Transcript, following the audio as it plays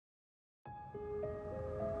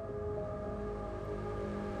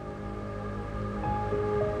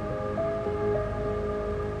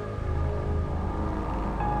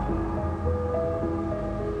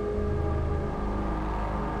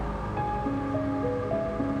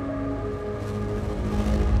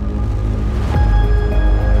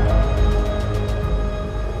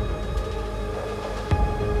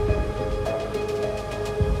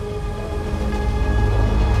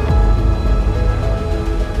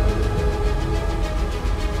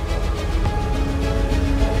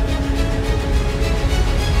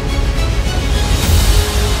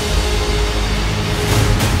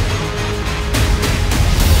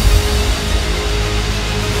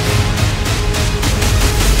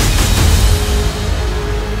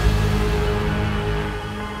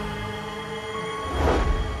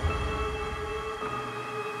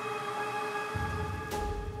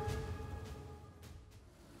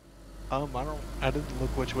I didn't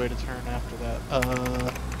look which way to turn after that.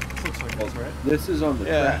 This looks like it's right. This is on the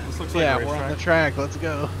track. This looks like yeah, a we're on the racetrack. track. Let's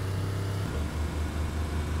go.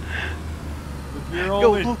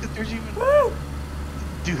 Yo, look, there's even. Woo!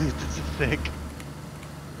 Dude, this is sick.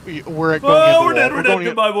 We're going Oh, we're in the dead. wall. We're dead.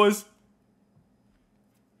 Goodbye, boys.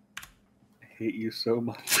 I hate you so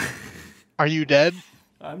much. Are you dead?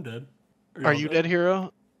 I'm dead. Are you dead,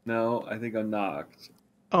 hero? No, I think I'm knocked.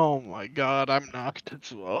 Oh my god, I'm knocked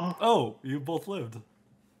as well. Oh, you both lived.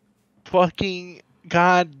 Fucking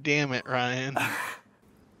god damn it, Ryan.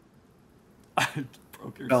 I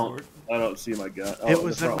broke your sword. I don't see my gun. Oh, it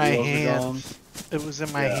was in my hand. It was in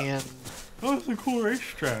my hand. Oh, it's a cool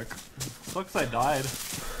racetrack. Sucks I died.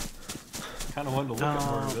 Kind of wanted to look at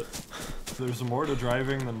more of it. There's more to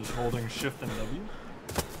driving than just holding shift and W.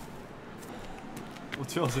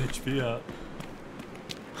 What's y'all's HP at?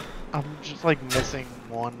 I'm just like missing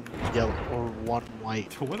one yellow or one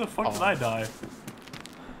white. Where the fuck did I die?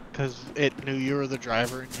 Because it knew you were the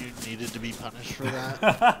driver and you needed to be punished for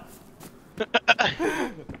that.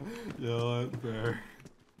 Yeah, that's fair.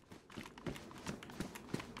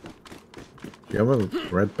 Do you have a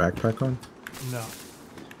red backpack on? No.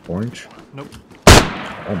 Orange? Nope.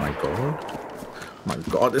 Oh my god. Oh my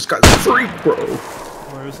god, this guy's a freak, bro!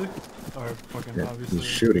 Where is he? Oh, fucking Yeah, obviously. he's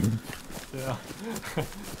shooting. Yeah.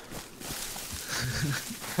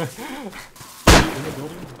 In the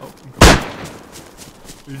building? Oh, I'm coming.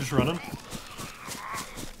 Are you just running?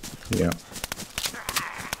 Yeah.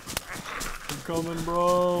 I'm coming,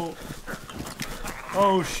 bro.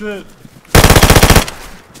 Oh shit.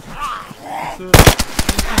 Shit.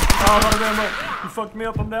 Oh, I'm out of ammo. You fucked me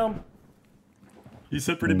up. I'm down. He's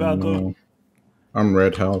hit pretty bad though. I'm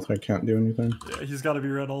red health. I can't do anything. Yeah, he's got to be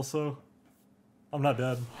red also. I'm not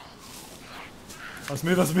dead. That's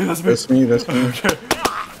me. That's me. That's me. That's me. That's me. Okay.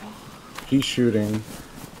 He's shooting.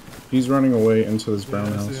 He's running away into this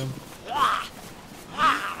brown I see house. him.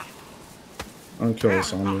 I'm gonna kill this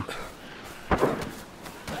zombie.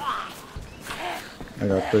 I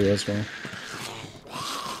got 3 as well.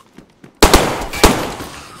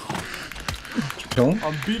 Kill him?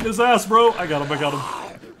 I'm beating his ass, bro. I got him. I got him.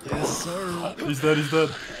 Yes, sir. He's dead. He's dead.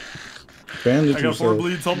 Bandage I got 4 yourself.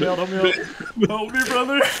 bleeds. Help me out. Help me out. Help me,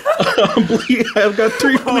 brother. I'm bleeding. I've got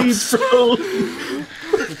 3 bleeds, bro.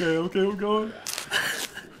 Okay, I'm going.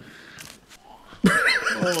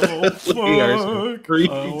 Oh, fuck.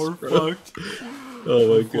 We're fucked.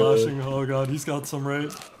 Oh my god. Flashing. Oh god, he's got some,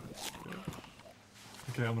 right?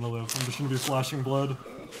 Okay, I'm gonna live. I'm just gonna be flashing blood.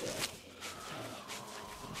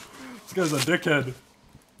 This guy's a dickhead.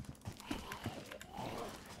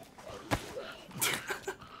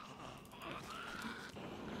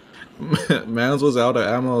 Mans was out of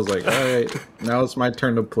ammo. I was like, alright, now it's my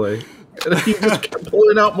turn to play. And he just kept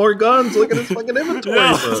pulling out more guns. Look at his fucking inventory.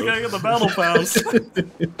 Yeah, bro. this guy got the battle pass.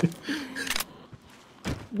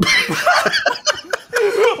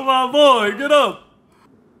 My boy, get up!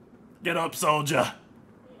 Get up, soldier!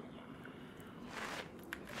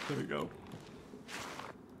 There we go.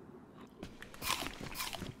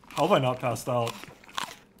 How have I not passed out?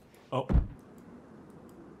 Oh.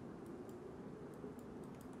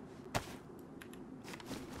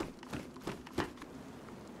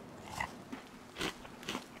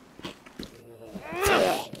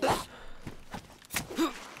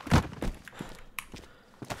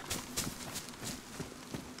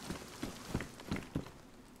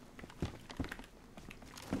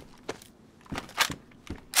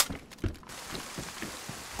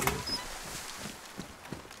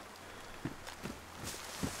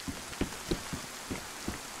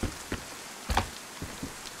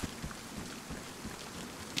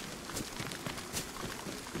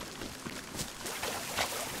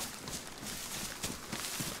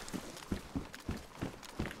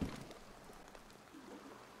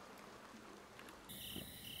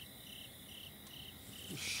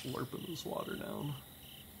 Slurping this water down.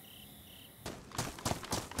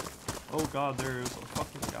 Oh god, there's a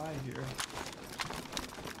fucking guy here.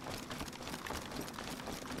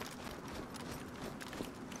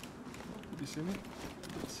 Did you see me?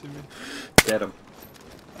 Did you see me? Get him.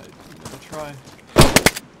 I'm gonna try.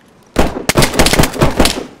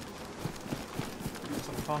 He's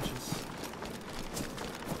unconscious.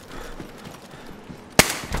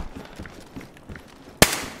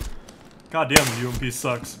 God damn, the UMP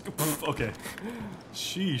sucks. Okay.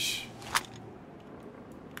 Sheesh.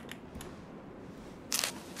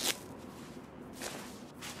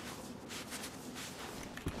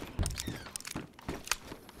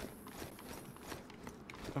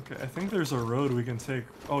 Okay, I think there's a road we can take.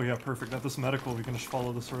 Oh yeah, perfect. At this medical, we can just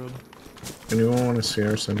follow this road. Anyone want to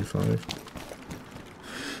CR-75?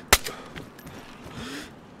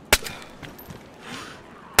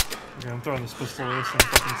 Okay, I'm throwing this pistol away, so it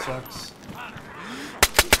fucking sucks.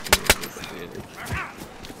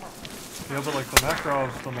 Yeah, but like the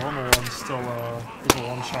Makarov, the normal one, still is a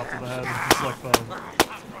one shot to the head. It's like the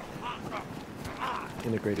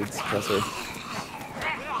integrated suppressor.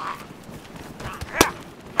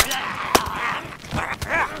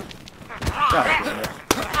 God damn it.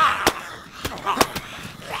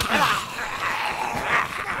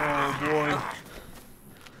 oh boy.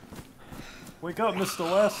 Wake up, Mr.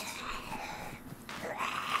 West.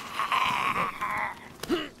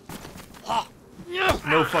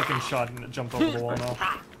 No fucking shot and it jumped over the wall now.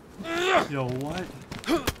 Yo, what?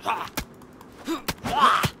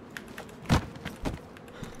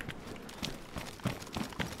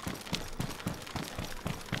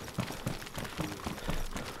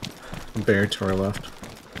 Bear to our left.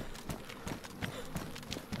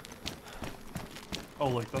 Oh,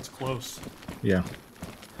 like that's close. Yeah.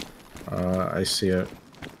 I see it.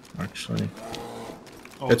 Actually.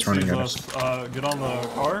 Oh, It's it running sees at us. Get on the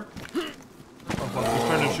car. Oh, fuck. Just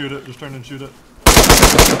turn and shoot it. Just turn and shoot it.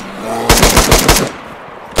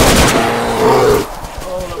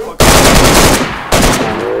 Oh, that fucking...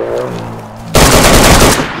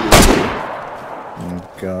 Oh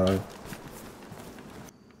god.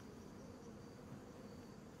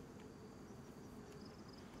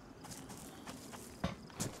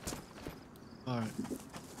 Alright.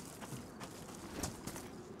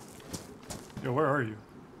 Yo, where are you?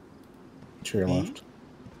 To your left.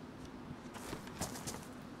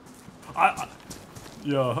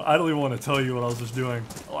 Yo, I don't even want to tell you what I was just doing.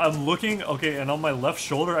 I'm looking, okay, and on my left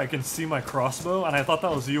shoulder I can see my crossbow, and I thought that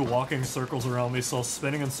was you walking circles around me, so I was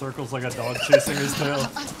spinning in circles like a dog chasing his tail.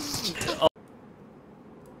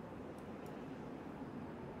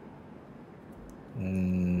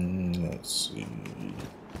 Let's see.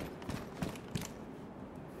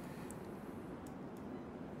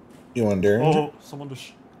 You want Darren? Oh, someone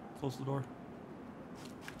just close the door.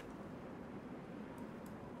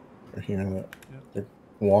 Or hearing that? Yeah. They're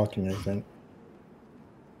walking, I think.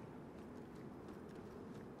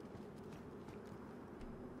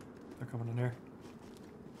 They're coming in here.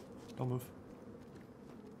 Don't move.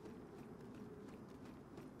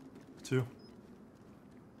 2.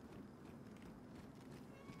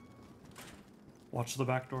 Watch the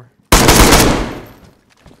back door.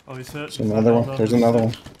 Oh, he's hit. There's another one. There's another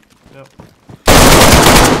one. Yep.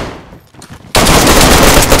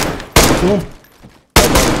 Kill him.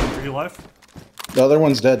 Are you alive? The other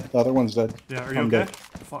one's dead. The other one's dead. Yeah, are you I'm okay? dead.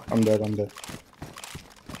 Fuck. I'm dead. I'm dead.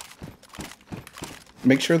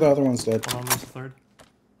 Make sure the other one's dead. Hold on, there's a third.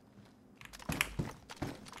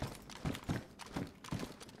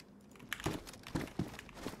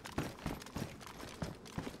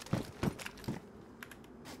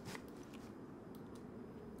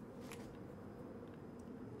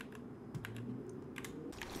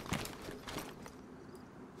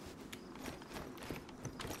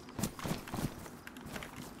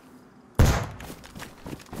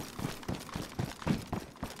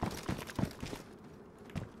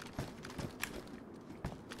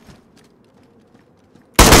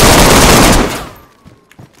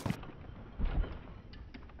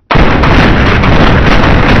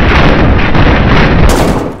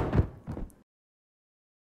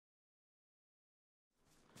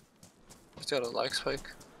 He's got a lag spike.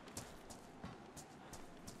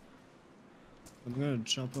 I'm gonna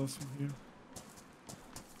jump off from here.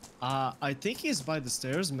 I think he's by the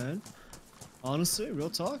stairs, man. Honestly, real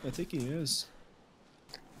talk, I think he is.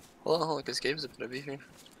 Well, like his game's gonna be here.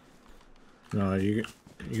 No, you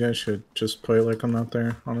guys should just play like I'm not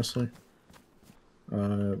there, honestly.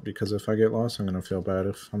 Because if I get lost, I'm gonna feel bad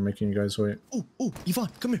if I'm making you guys wait. Oh, oh, Yvonne,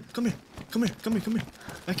 come here, come here, come here, come here, come here.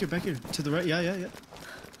 Back here, to the right, yeah.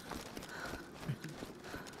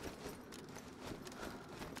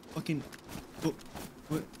 Fucking, oh,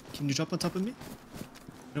 what? Can you drop on top of me?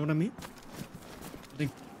 You know what I mean? I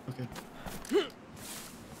think, okay.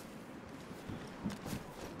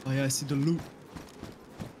 Oh yeah, I see the loot.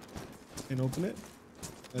 Can open it?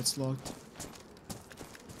 That's locked.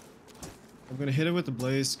 I'm gonna hit it with the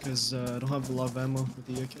blaze because I don't have a lot of ammo with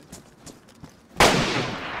the AK.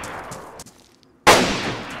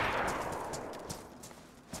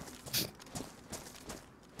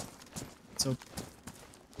 So.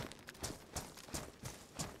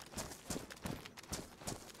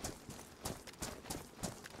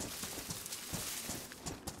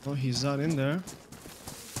 Oh, he's not in there.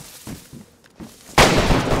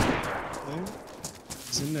 Okay.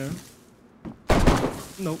 He's in there.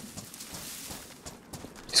 Nope.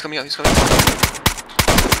 He's coming out, he's coming out.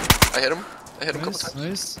 I hit him a couple times.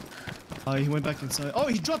 Nice. He went back inside. Oh,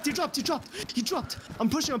 he dropped. I'm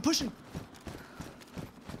pushing.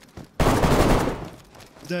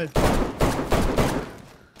 Dead.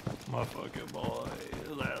 My fucking boy.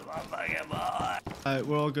 There's my fucking boy. Alright,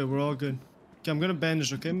 we're all good. Okay, I'm gonna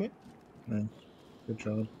bandage, okay, mate? Nice. Good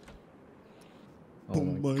job. Oh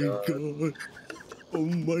my god. Oh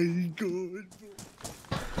my god.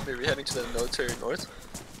 Maybe we're heading to the military north.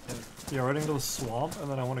 Yeah, we're heading to the swamp, and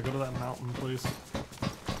then I want to go to that mountain place.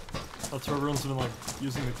 That's where everyone's been like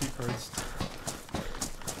using the key cards.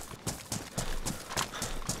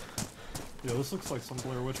 Yo, this looks like some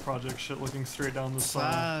Blair Witch Project shit looking straight down the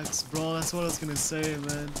side. Facts, bro. That's what I was gonna say,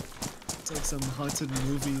 man. It's like some haunted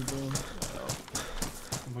movie, bro.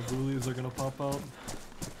 The Magoolies are gonna pop out.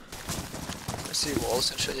 I see walls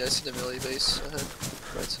and shit. Yeah, I see the melee base ahead.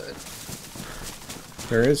 Right side.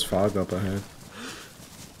 There is fog up ahead.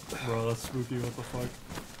 Bro, that's spooky, what the fuck.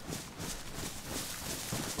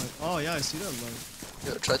 Like, oh yeah, I see that light.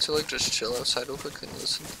 Yo, try to like just chill outside real quick and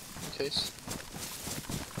listen in case.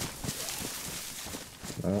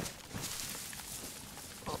 No.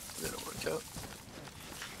 Oh, didn't work out.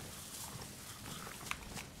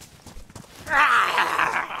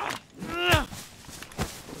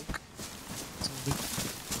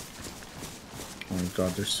 Oh my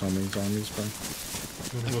god, there's so many zombies, bro.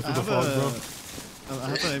 You wanna go I through the have fog, bro? I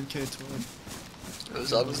have an MK12 Those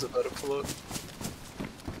zombies about to pull up.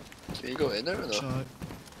 Can you go in there or no? shot.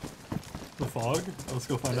 The fog? Let's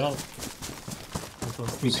go find out.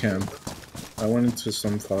 You can. I went into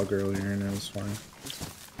some fog earlier and it was fine.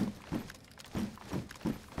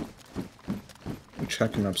 I'm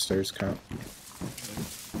checking upstairs, Cap.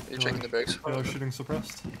 Are you checking the barracks? Yo, shooting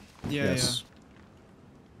suppressed. Yeah, Yes.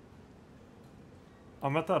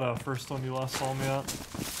 I'm at that first one you last saw me at.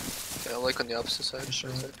 Yeah, I'm like on the opposite side. Sure.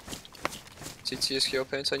 Right side. TTSKO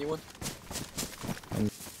paints anyone? Um,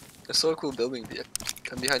 It's still a cool building.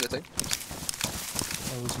 I'm behind the thing.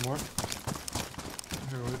 Oh, there's more.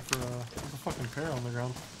 Here, wait for there's a fucking pair on the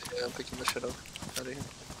ground. Yeah, I'm picking the shit up out of here.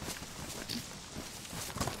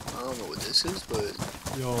 I don't know what this is, but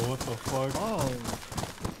Yo, what the fuck? Oh,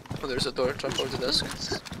 oh, there's a door. Jump over the desk.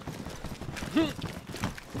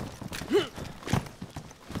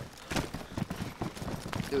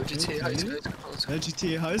 Yo, GTA Heights, guys. Come on, let's go.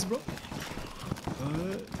 GTA highs, bro.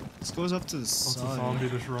 This goes up to the What's a side. zombie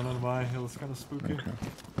just running by? It looks kind of spooky. Okay.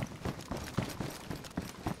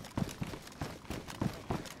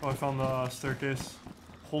 Oh, I found the staircase.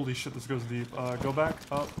 Holy shit, this goes deep. Go back,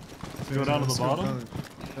 up. Go down to the bottom.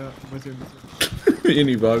 Yeah, with you. Me and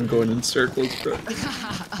Yvonne going in circles, bro.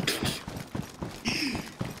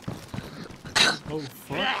 Oh,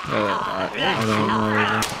 fuck. I don't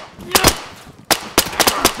know.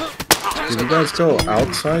 Did you guys go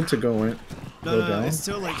outside to go in? No, Go down? it's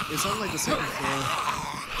still like, it's on like the second floor.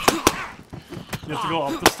 You have to go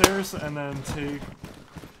up the stairs and then take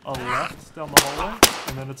a left down the hallway,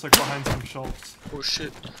 and then it's like behind some shelves. Oh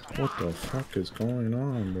shit. What the fuck is going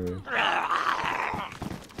on, bro?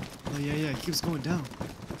 Oh yeah, it keeps going down.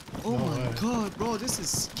 Oh No my way. god, bro, this is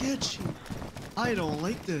sketchy. I don't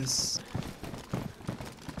like this.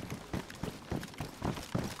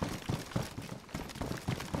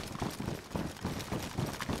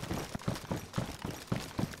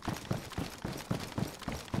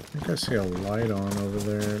 I think I see a light on over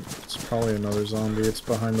there. It's probably another zombie. It's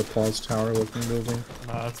behind the Paul's Tower looking building.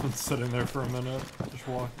 Nah, it's been sitting there for a minute, just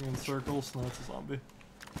walking in circles. Now it's a zombie.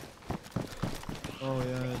 Oh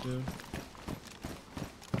yeah, dude.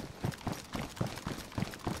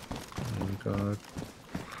 Oh my god.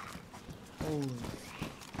 Holy.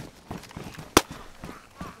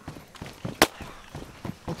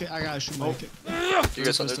 Okay, I gotta shoot my Oh. kid. You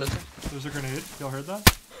guys under that? There's a grenade. Y'all heard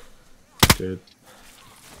that? Dude.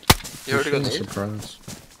 You heard a shooting grenade? suppress.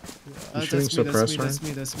 Yeah. shooting suppress,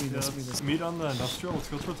 right? That's me. Meet on the industrial. Let's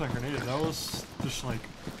go towards that grenade. That was just like,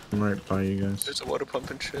 I'm right by you guys. There's a water pump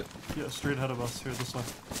and shit. yeah, straight ahead of us. Here, this way.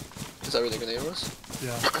 Is that where the grenade was?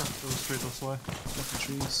 Yeah, it was straight this way. Fucking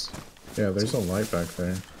trees. Yeah, there's a light back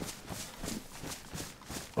there.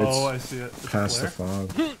 Oh, It's I see it. It's past the flare?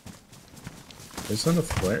 fog. Isn't it a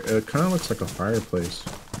flare? It kind of looks like a fireplace.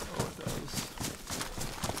 Oh, it does.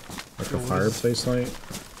 Like Yo, a what is- fireplace light.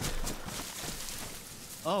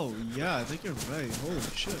 Oh yeah, I think you're right. Holy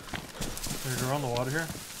shit. Here, go around the water here.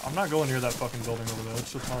 I'm not going near that fucking building over there.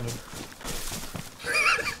 It's just haunted.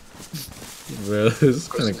 Bro, this is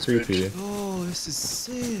kind of Crossing this bridge. creepy. Oh, this is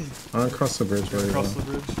sick. I want to cross the bridge very well. Across the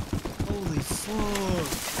bridge. Holy fuck.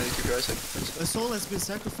 Can you keep your eyes open? A soul has been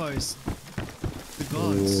sacrificed. The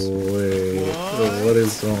gods. Wait, What? what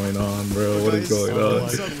is going on, bro? What is going on?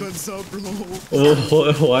 What's up,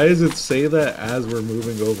 bro? Why does it say that as we're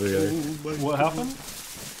moving over here? Oh my What God. happened?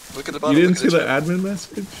 Look at the You bottom. didn't look see at the chat. admin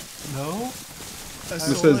message? No? A It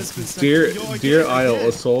soul has been says, "Dear, sacrificed. dear Yo, Isle, again.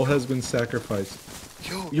 a soul has been sacrificed."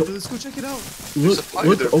 Yo, Yo, Let's go check it out. There's a look, fire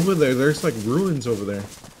look there. over there. There's like ruins over there.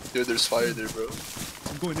 dude, there's fire there, bro.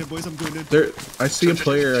 I'm going in, boys. I'm going in. There, I see a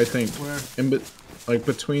player. I think Where? like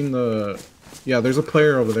between the. Yeah, there's a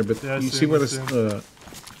player over there. But Yeah, I you see see him, where I the see him.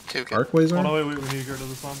 Okay. arcways Oh are? no, wait, we need to go to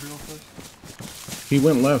the zombie real quick. He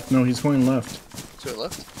went left. No, he's going left. To the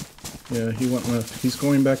left. Yeah, he went left. He's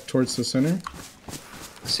going back towards the center.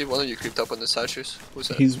 I see one of you creeped up on the statues. Who's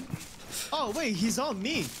that? He's. Oh wait, he's on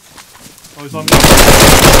me. Oh, he's on me. I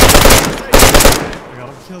got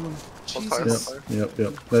him. Kill him. On fire, on Jesus. fire. Yep.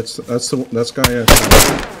 That's guy. I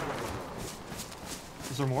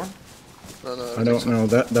Is there more? No, I don't know.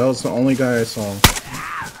 That was the only guy I saw.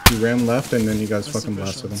 He ran left and then you guys That's fucking the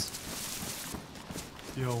blasted him. shots.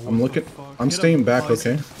 Yo, what I'm the looking. fuck? I'm Hit him, staying back. boys.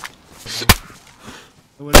 Okay.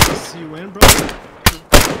 What does you win, bro?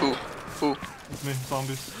 Who? It's me,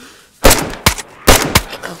 zombies.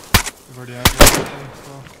 We've already had everything,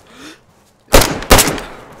 so.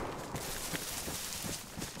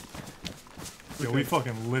 Yo, we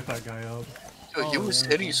fucking lit that guy up. Yo, he Oh, was yeah.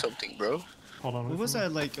 hitting something, bro. Hold on. What wait was for me.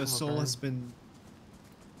 that like? A I'm soul okay. has been.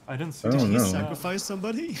 I didn't see I that. don't Did he know. sacrifice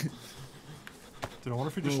somebody? Dude, I wonder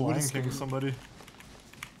if he just Bro, what Lion is King going on? somebody.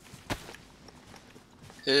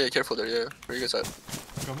 Yeah, careful there. Yeah, where you guys at?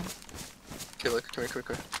 Coming? Okay, look, come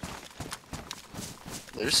here.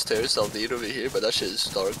 There's stairs that lead over here, but that shit is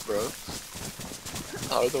dark, bro.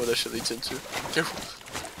 I don't know what that shit leads into. Careful.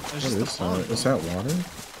 That's What just a is pond, that? Is bro. that water?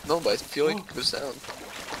 No, but I feel like it goes down.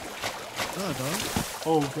 Nah, dog.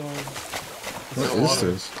 Oh god. What No, is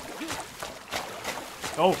water. this?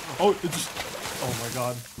 Oh, it just. Oh my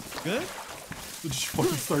god. Good? It just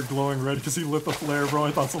fucking started glowing red because he lit the flare, bro.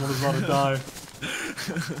 I thought someone was about to die.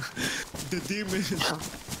 The demon.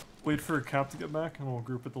 Wait for Cap to get back and we'll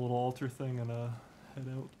group at the little altar thing and head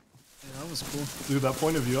out. Yeah, that was cool. Dude, that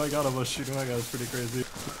point of view I got of us shooting that guy was pretty crazy.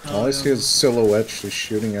 All I see is silhouettes just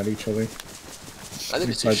shooting at each other. I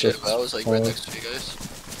didn't see Inside shit, the but I was like right hall. next to you guys.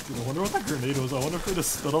 Dude, I wonder what that grenade was. I wonder if they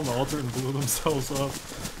just stood on the altar and blew themselves up.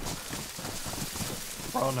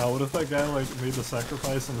 Bro, now what if that guy like made the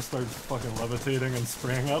sacrifice and started fucking levitating and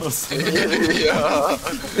spraying at us? Yeah.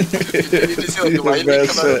 You just see like the lightning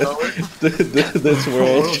come out of nowhere. This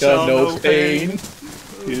World world shall shall know know pain.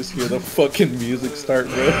 You just hear the fucking music start,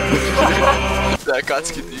 bro. That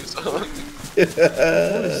Katsuki theme song. Boys,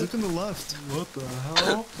 look on the left. What the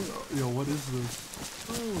hell? Yo, what is this?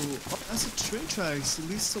 Oh, that's a train tracks. It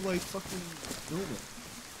leads to like fucking nowhere.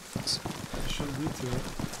 It should lead to it.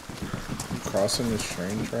 Crossing the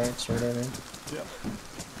train tracks or whatever. Yeah.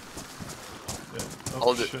 Yeah. All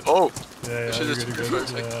Oh, the shit. oh, Yeah, That shit you're is good, too you're good.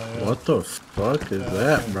 perfect. Yeah. What the fuck is Yeah,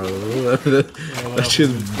 that, okay. bro? Yeah, That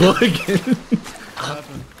shit's bugging. What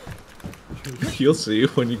happened? You'll see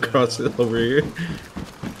when you cross it over here.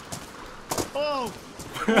 Oh!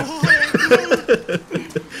 Oh!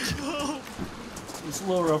 It's a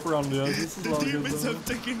little rough around the edges. This is The all good demons though. have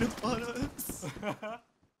taken upon us.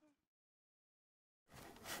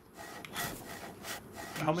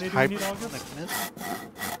 How many do we need, Hybrid August? mechanism?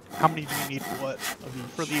 How many do you need for what? Of each.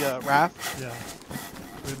 For the raft? Yeah.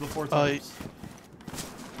 We have the 4 times.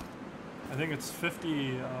 I think it's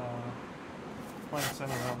 50 planks in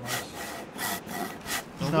around this.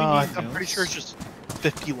 Don't No, we need I'm pretty nails? sure it's just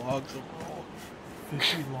 50 logs overall.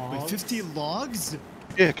 50 logs? Wait, 50 logs?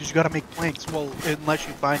 Yeah, because you gotta make planks. Well, unless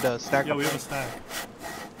you find a stack Yeah, of we have a planks. stack.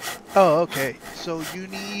 Oh, okay. So you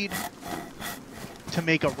need to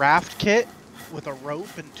make a raft kit with a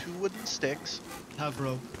rope and 2 wooden sticks. Have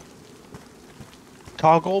rope.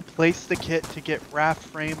 Toggle, place the kit to get raft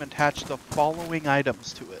frame, attach the following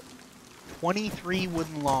items to it. 23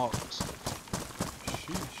 wooden logs,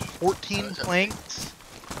 Sheesh. 14 Okay. planks,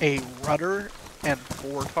 a rudder, and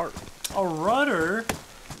 4 tarp. A rudder?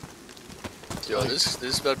 yo,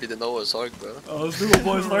 this better be the Noah's Ark, bro. Oh, let's do it,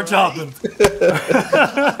 boys. Start chopping.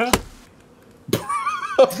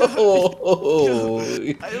 Oh,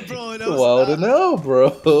 Bro, that was wild to know, bro.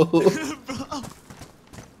 bro.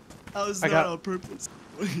 That was I not got- on purpose.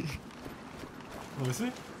 Let me see.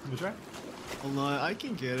 Let me try. Hold on, I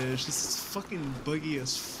can get it. It's just fucking buggy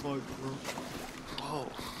as fuck, bro. Whoa.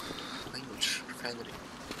 Language, profanity.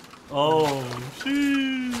 Oh,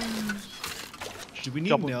 sheesh. Do we need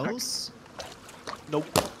Double check. nails? Nope.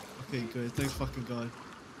 Okay, good. Thank fucking god.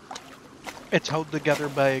 It's held together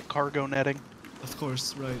by cargo netting. Of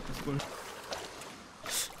course, right, of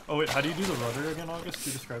course. Oh wait, how do you do the rudder again, August?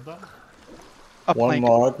 Can you describe that? A One plank.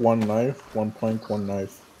 log, one knife, one plank, one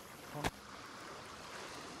knife.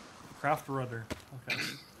 Craft rudder. Okay.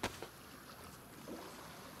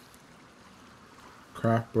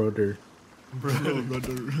 Craft brother. No,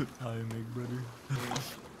 brother. I make brother.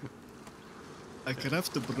 I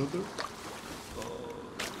craft the brother.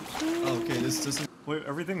 Oh, okay, this doesn't. Wait,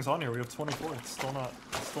 everything's on here. We have 24. It's still not.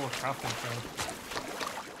 It's still a crafting thing.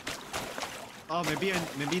 Oh, maybe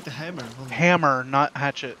the hammer. Hold on. Hammer, not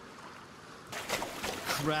hatchet.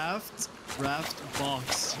 Craft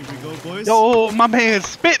box. Here we go, boys. Yo, my man's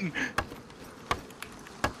spitting. Hey,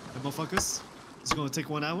 motherfuckers. It's gonna take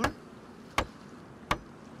 1 hour.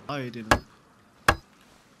 Oh, you didn't.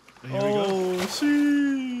 Here we go. Oh,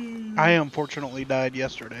 shit. I unfortunately died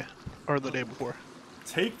yesterday, or the day before.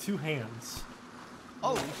 Take 2 hands.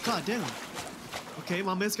 Oh, god damn. Okay,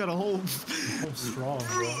 my man's got a whole. I'm strong,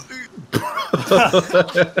 bro.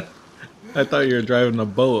 I thought you were driving a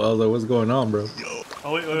boat. I was like, what's going on, bro?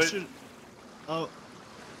 Oh, wait, wait, wait. Shit. Oh,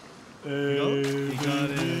 Hey, he got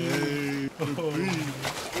it. Oh.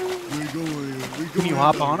 We going. Can you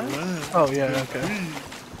hop on it? Oh yeah, okay.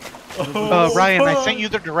 Oh, Ryan, I fuck. sent you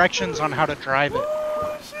the directions on how to drive it.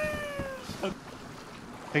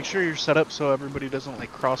 Make sure you're set up so everybody doesn't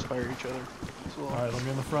like crossfire each other. As well. Alright, let me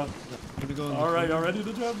in the front. Gonna go in the Alright, corner. y'all ready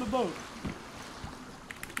to drive the boat?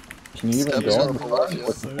 Can you even Steps go on on the the block, boat yeah.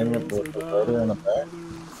 with the thing with the rudder in the back?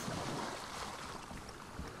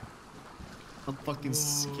 I'm fucking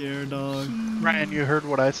scared, dog. Ryan, you heard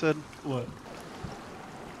what I said? What?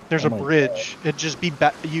 There's Oh a my bridge. It just be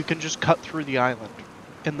you can just cut through the island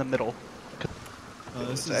in the middle. This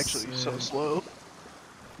It's is actually so slow,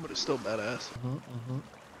 but it's still badass.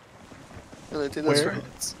 And I think that's Where?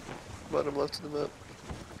 right. Bottom left of the map.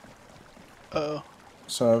 Oh,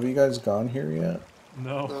 So have you guys gone here yet?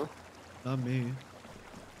 No. No. Not me.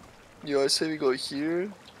 You I say we go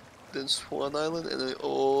here, then Swan Island, and then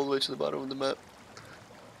all the way to the bottom of the map.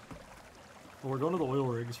 Well, we're going to the oil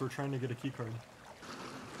rigs. We're trying to get a key card.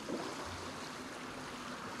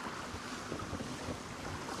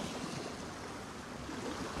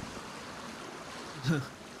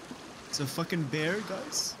 It's a fucking bear,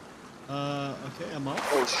 guys. Okay, I'm off.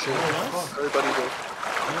 Oh shit. off. Everybody go.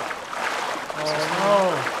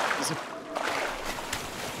 Oh Is it?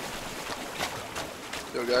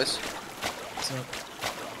 Yo guys. What's up?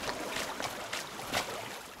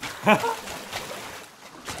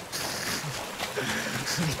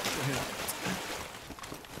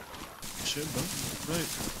 Shit, bro. Right.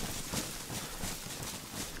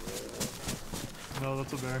 no. No,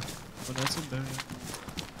 that's a bear. Oh, that's a bear.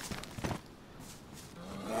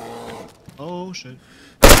 Oh shit.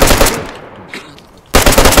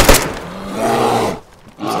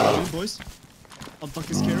 Sorry, boys. I'm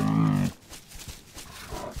fucking scared.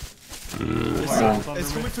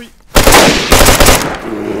 It's coming for you.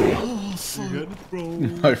 Oh fuck, good? bro.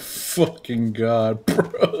 My fucking god,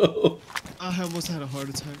 bro. I almost had a heart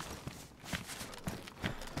attack.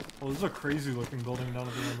 Oh, this is a crazy looking building down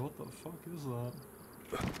at the end. What the fuck is that?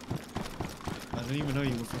 I didn't even know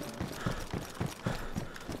you were fucking.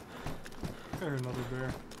 I heard another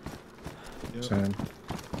bear. Yep. Same.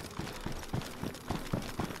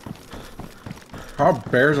 How are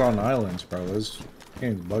bears on islands, bro? This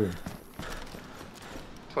game's bugging.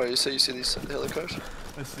 Why you say you see these helicopters?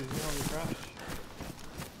 I see. Yeah, the crash.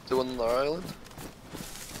 The one on our island?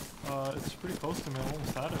 It's pretty close to me. I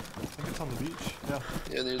almost had it. I think it's on the beach. Yeah.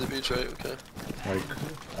 Yeah, near the beach, right? Okay. Like,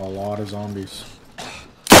 a lot of zombies.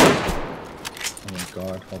 Oh my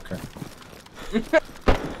god, okay.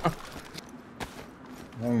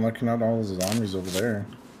 I'm looking at all the zombies over there.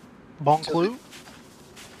 Bon Clue?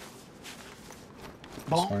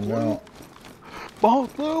 Let's find out. Bon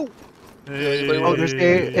Clue! anybody Oh, want- there's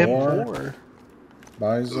Hey. M4.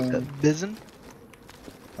 Bison, Bison?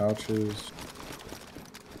 pouches,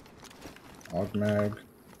 Augmag.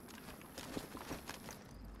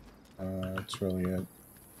 That's really it.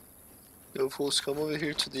 Yo, fools, come over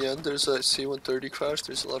here to the end. There's a C-130 crash.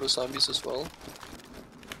 There's a lot of zombies as well.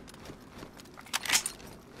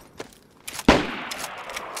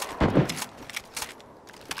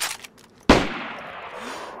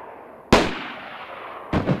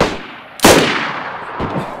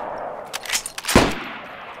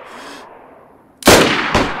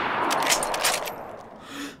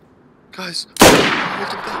 Guys, look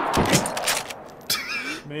at that.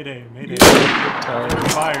 Mayday, mayday. Under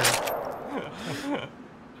fire.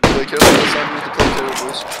 Play careful, that's how we need to play careful,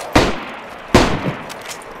 boys.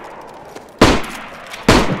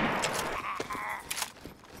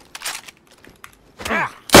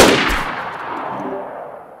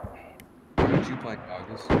 aren't you playing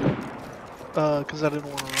August? Because I didn't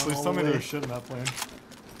want to run Please all tell the me way. there's shit in that plane.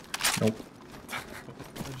 Nope.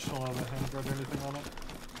 I just don't have a handguard or anything on it.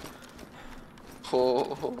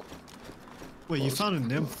 Oh, Wait, you found an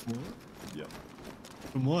M4? Yep.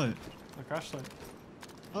 From what? A crash site.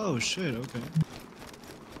 Oh shit, okay.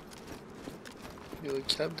 yo,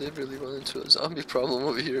 Cap did really run into a zombie problem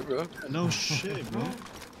over here, bro. No shit, bro.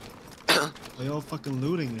 Are y'all fucking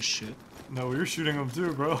looting this shit? No, we were shooting them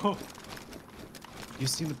too, bro. You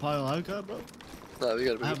seen the pile I got, bro? Nah, we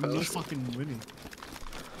gotta I bring have a no power. fucking winning.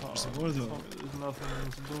 There's more tell though. me there's nothing in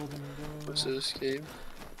this building, bro. What's this game?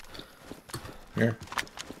 Here.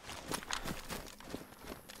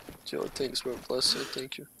 Yo, thanks, bro. Bless it.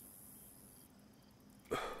 Thank you.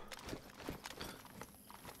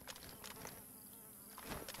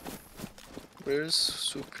 Where's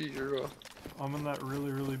Superior? I'm in that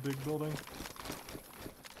really, really big building.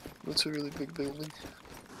 What's a really big building?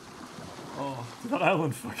 Oh, that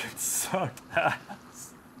island fucking sucked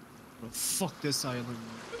ass. Bro, fuck this island.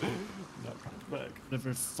 Not coming back.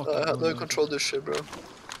 Never fucking. How do I going control this shit, bro? I'm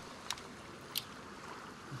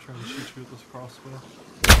trying to shoot you with this crossbow.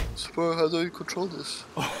 Bro, how do I control this?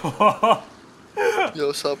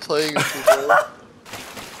 Yo, stop playing with me, bro.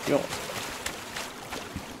 Yo.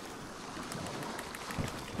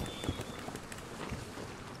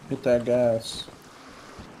 Hit that gas.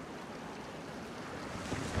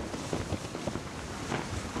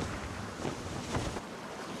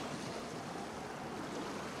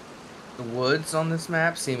 The woods on this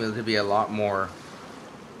map seem to be a lot more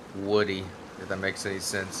woody, if that makes any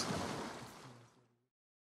sense.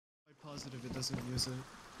 Quite positive it doesn't use it.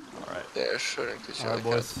 Alright. Yeah, sure. Alright,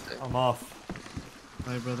 boys. I'm off.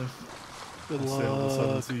 Bye, brother. Good Sail the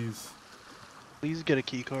seven luck. seas. Please get a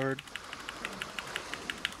key card.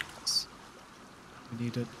 We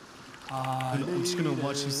need it. I'm just gonna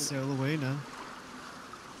watch you sail away now.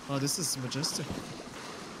 Oh, this is majestic.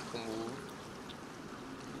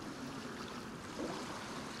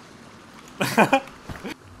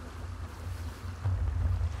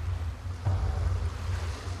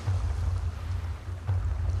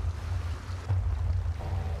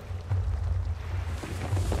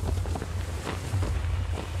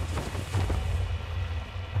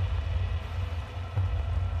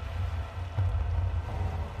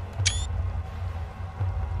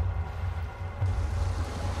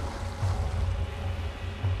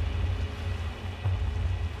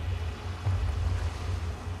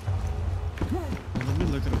 Let me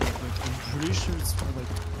look it up real quick. I'm pretty sure it's like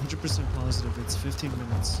 100% positive. It's 15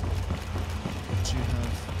 minutes. What you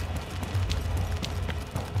have.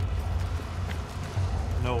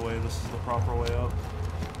 No way, this is the proper way up.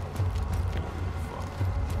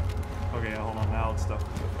 Fuck. Okay, yeah, hold on, now it's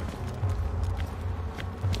definitely affecting me.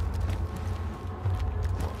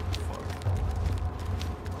 What the fuck?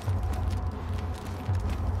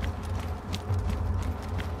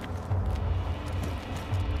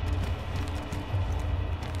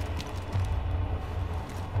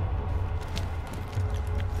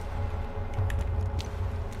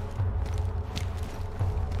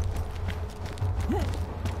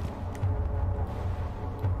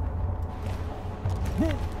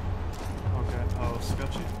 Okay, oh,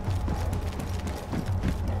 sketchy.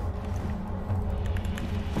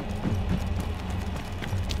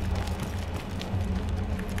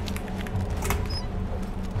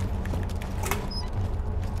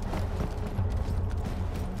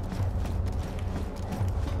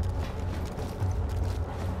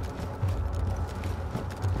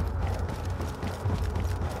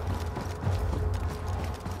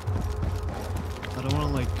 I don't wanna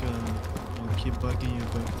like keep bugging you,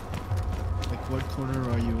 but like what corner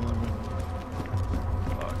are you on right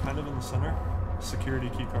now? Kind of in the center. Security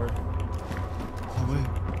key card. Oh wait.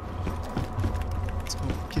 Let's go.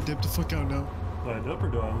 Get dip the fuck out now. Do I dip or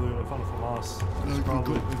do I loot? I found a FAMAS. No, There's go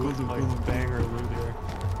probably loot, like go loot. banger loot here.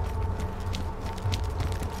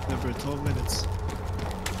 Remember, 12 minutes.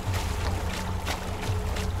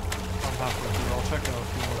 I'm halfway through. I'll check out a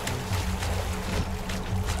few more things.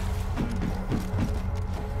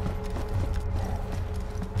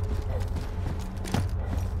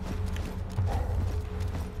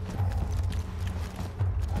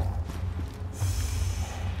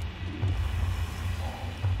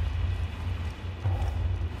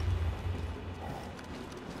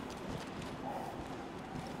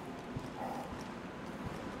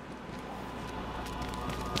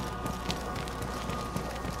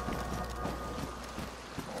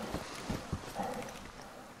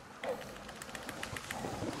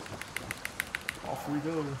 Off we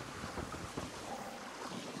go.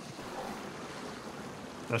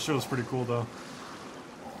 That show was pretty cool though.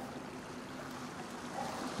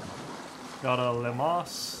 Got a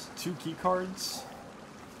Lemos, 2 key cards,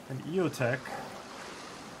 an EOTech,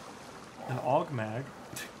 an Augmag.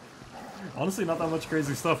 Honestly, not that much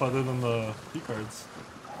crazy stuff other than the key cards.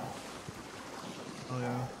 Oh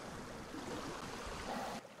yeah.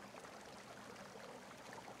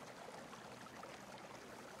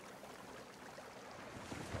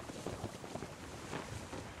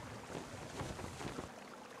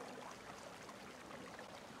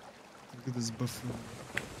 Look at this buffoon.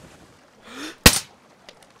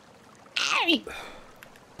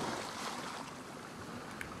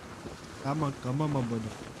 Come on, my brother.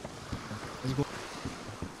 Let's go.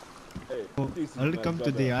 Welcome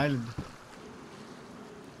to the island.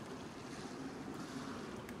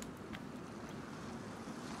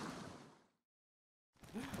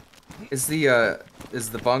 Is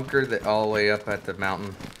the bunker that all the way up at the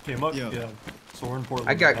mountain? Came up, Yeah. yeah. So we're in Portland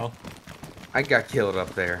I got now. I got killed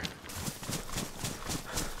up there.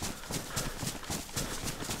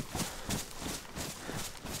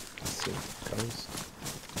 So, guys.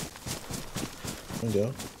 Can we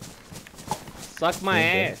go? Suck my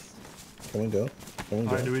Okay. ass. Can we go? Can we go?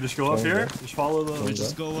 Alright, do we just go up Can we here? go? Just follow Can the... we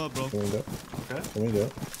Just go up, bro. Can we go? Okay, Can we go?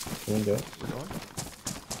 Can we go? we're going.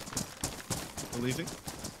 We're leaving.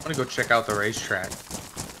 I'm gonna go check out the racetrack.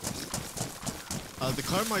 The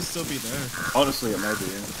car might still be there. Honestly, it might be.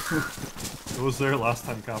 Yeah. It was there last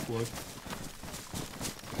time Cap looked.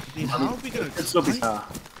 Dude, how are we gonna? It's still be.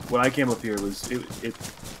 When I came up here,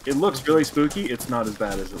 it looks really spooky. It's not as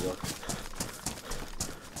bad as it looks.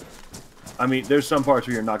 I mean, there's some parts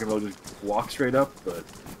where you're not gonna be able to just walk straight up, but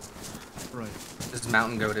Right. This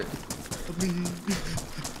mountain goated.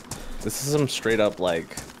 This is some straight up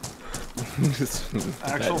like Actual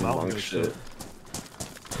Titan mountain monk goat shit.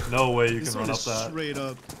 No way you This can one run up is that. straight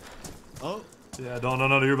up. Oh, Yeah,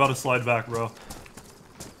 no, you're about to slide back, bro.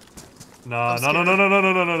 Nah, I'm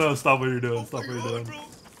no, stop what you're doing, stop what you're doing.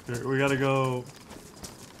 Here, we gotta go.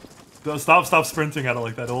 Stop sprinting at it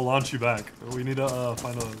like that, it'll launch you back. We need to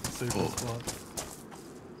find a safer spot.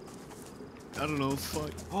 I don't know.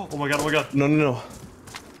 Fuck. Oh my god. no.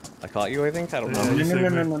 I caught you, I think. I don't Yeah, know. you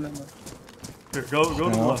saved me. no. Here, go to the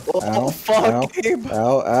left. Oh, fuck, Gabe.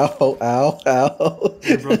 Ow.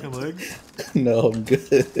 Your broken legs. No, I'm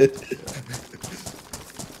good.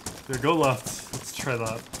 Here, go left. Let's try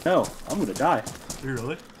that. No, I'm gonna die. Are you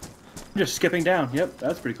really? I'm just skipping down. Yep,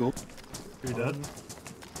 that's pretty cool. Are you dead?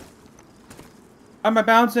 Am I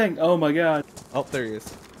bouncing? Oh my god. Oh, there he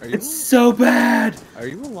is. Are you? It's so bad. Are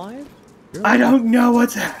you alive? You're I don't know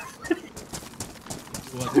what's happening.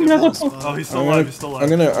 Well, I think I found a spot. Oh, he's still alive, he's still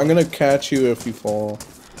alive. I'm gonna catch you if you fall.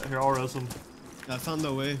 Here, I'll res him. I found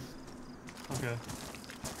the way. Okay.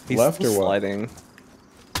 He's Left still or what? sliding.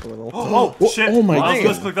 A little. Oh, shit! Oh my That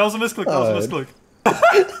was a God. misclick, that was a misclick.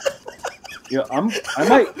 Yeah,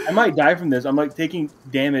 I might die from this. I'm like taking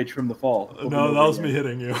damage from the fall. No, that was me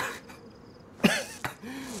hitting you.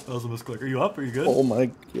 That was a misclick. Are you up? Are you good? Oh my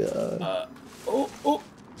god. Oh.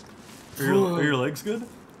 Are your legs good?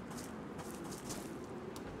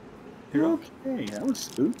 Here, Okay, that was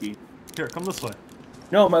spooky. here, come this way.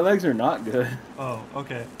 No, my legs are not good. Oh,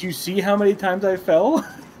 okay. Do you see how many times I fell?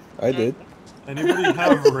 I did. Anybody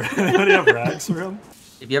have rags for him?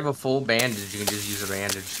 If you have a full bandage, you can just use a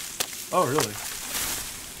bandage. Oh, really?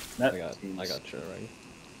 That I got you, right?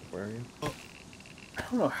 Where are you? I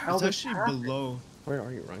don't know how It's this actually happened. below, Where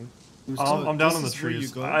are you, Ryan? I'm down this in the is where you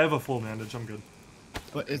trees. go? I have a full bandage. I'm good.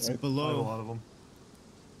 but it's Right. I have a below. lot of them.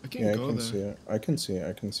 I can't Yeah, I go can there. see it. I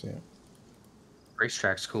can see it.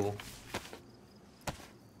 Racetrack's cool.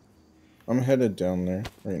 I'm headed down there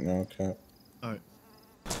right now, Cap. Alright.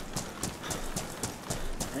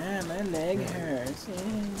 Ah, my leg hurts.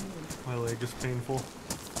 My leg is painful.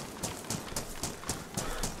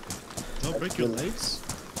 Don't break your legs.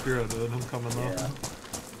 Here, dude. I'm coming though. Yeah,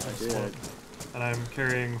 I did. And I'm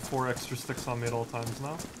carrying 4 extra sticks on me at all times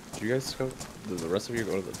now. Do you guys go? Do the rest of you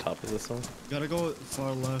go to the top of this one? Gotta go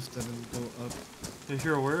far left and then go up. Hey,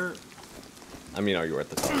 here, where? I mean, are you at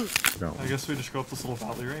the top? No. I guess we just go up this little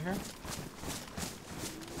valley right here.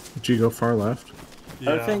 Did you go far left?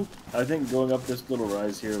 Yeah. I think going up this little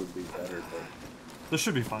rise here would be better, but This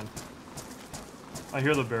should be fine. I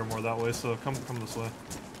hear the bear more that way, so come this way.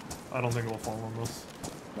 I don't think it will fall on this.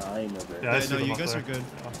 nah, I ain't no better. Yeah, I Yeah, see no, them you up guys there. are good.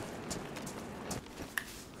 Yeah.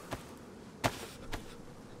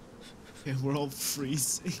 Yeah, we're all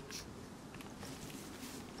freezing.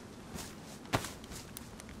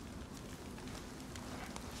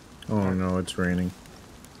 Oh no, it's raining.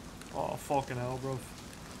 Oh, fucking hell, bro.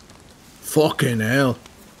 Fucking hell.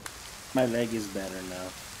 My leg is better now.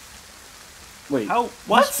 Wait. How? You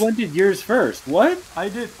What? splinted yours first. What? I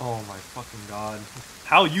did. Oh my fucking god.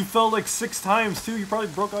 How? You fell like 6 times too. You probably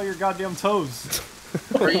broke all your goddamn toes.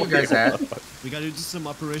 Where are you guys at? We gotta do some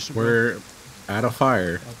operation. Bro. We're at a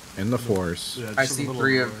fire in the forest. Yeah, I just in see the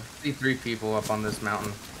middle three people up on this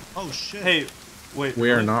mountain. Oh shit. Hey, wait. We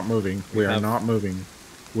are really? not moving. We are not moving.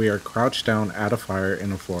 We are crouched down at a fire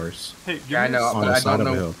in a forest Hey, give Yeah, I me know, your on but the I side don't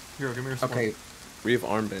of a know. hill. Here, give me your spawn. Okay, We have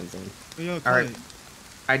armbands on. Yo, all right. Clay.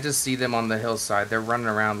 I just see them on the hillside. They're running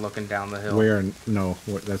around looking down the hill. We are no.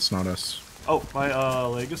 That's not us. Oh, my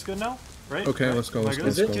leg is good now, right? Okay, Right? let's go. Am I Let's go.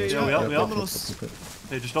 good? Let's go. Okay, let's yeah, go. we out, we out. Vámonos.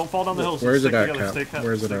 Hey, just don't fall down the hill. Where is Stick it at, together, Cap? stay tight,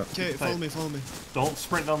 Where is it stick at? Okay, follow tight. me, follow me. Don't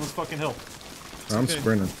sprint down this fucking hill, I'm okay.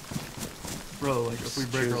 sprinting. bro. Like if we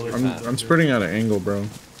break our legs, I'm sprinting at an angle, bro.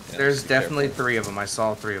 Yeah, There's just be careful. definitely 3 of them. I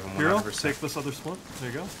saw 3 of them. Hero, 100%. take this other splint.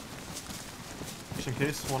 There you go. Just in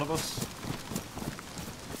case one of us.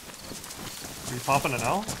 Are you popping it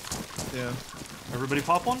now? Yeah. Everybody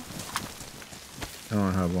pop one. I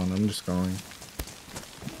don't have one. I'm just going.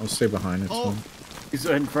 I'll stay behind it. Oh. He's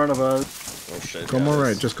in front of us. Oh shit. Go more guys.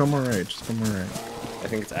 right. Just go more right. Just go more right. I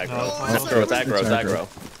think it's aggro. No, It's aggro. It's aggro. It's It's aggro.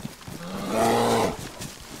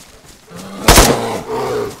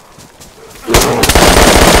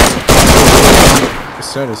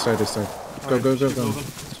 It's dead. Go, Alright, go, go, keep go. moving. I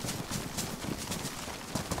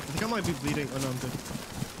think I might be bleeding. Oh no, I'm good.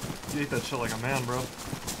 You ate that shit like a man, bro.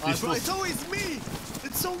 Bro, it's always me.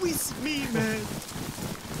 It's always me, man.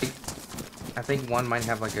 I think one might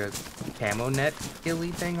have like a camo net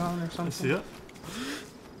ghillie thing on or I something. see it.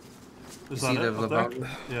 Is You that see it the up there? button?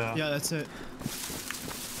 Yeah. Yeah, that's it.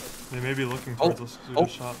 They may be looking towards us 'cause we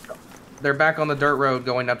just shot. They're back on the dirt road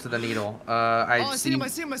going up to the needle. I see him. I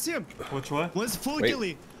see him. Which way? One's full Wait.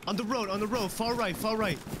 ghillie. On the road. Far right.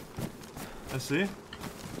 I see.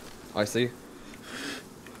 I see.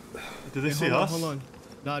 Did they Hey, see hold us? Hold on.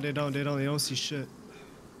 Nah, they don't. They don't see shit.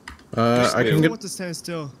 I I can don't get. want to stand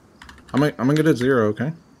still. I'm gonna get a 0.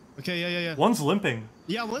 Okay. Okay, yeah. One's limping.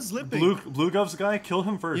 Yeah, one's limping. Blue Gov's guy, kill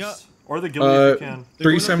him first. Yeah. Or the ghillie if you can. They're going up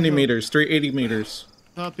 370 the hill. meters. 380 meters.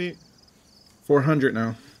 Copy. 400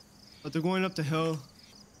 now. But they're going up the hill.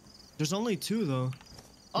 There's only 2 though.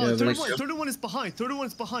 Oh, Yeah, 31. there's- 31 is behind. 31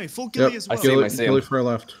 is behind. Full ghillie Yep. as well. see him, Gilly, I see him. Gilly for a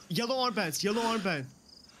left. Yellow armbands.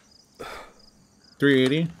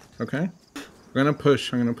 380. Okay. I'm gonna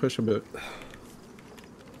push a bit.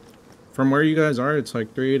 From where you guys are, it's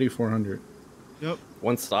like 380, 400. Yep.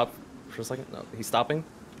 One stop for a second. No, he's stopping.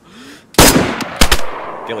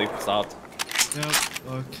 Gilly stopped. Yep.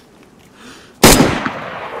 Look.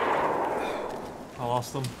 I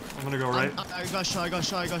lost him. I'm gonna go right. I got shot.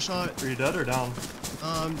 Are you dead or down?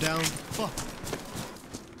 I'm down. Fuck.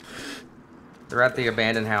 They're at the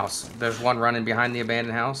abandoned house. There's one running behind the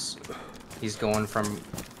abandoned house. He's going from.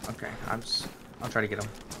 Okay, I'll try to get him.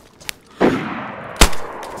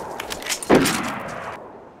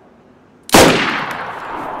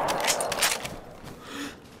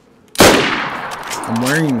 I'm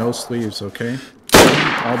wearing no sleeves, okay?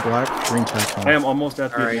 All black, green tack on. I am almost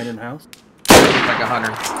at the Alright. abandoned house. Looks like a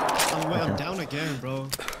hunter. I'm down again, bro.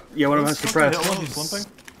 Yeah, one of them has suppressed. Hit one, he's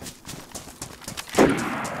limping.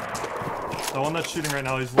 The one that's shooting right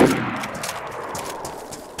now, he's limping.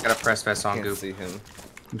 Got a press vest on, Can't Goop. see him.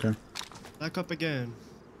 Okay. Back up again.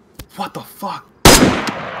 What the fuck?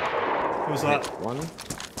 Was that One.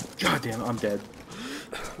 God damn it, I'm dead.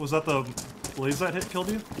 the blaze that hit killed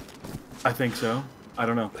you? I think so. I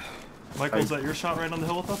don't know. Michael, was that your shot right on the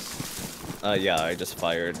hill with us? Yeah, I just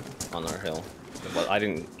fired on our hill. But I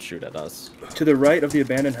didn't shoot at us. To the right of the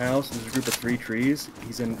abandoned house, there's a group of 3 trees.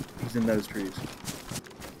 He's in those trees.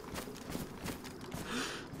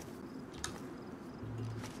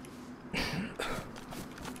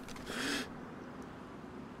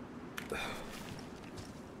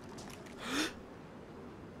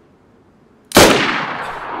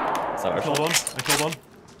 Is that our Killed shot? one. I killed one.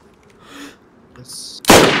 Yes.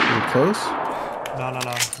 Are you close?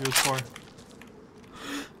 No. He was far.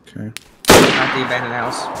 Okay. At the abandoned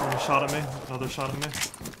house. One shot at me. Another shot at me.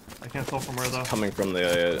 I can't tell from where though. Coming from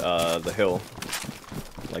the hill,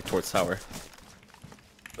 like towards tower.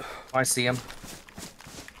 Oh, I see him.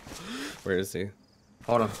 Where is he?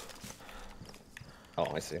 Hold on. Oh,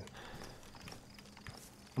 I see.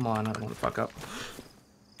 Come on, I don't want to fuck up.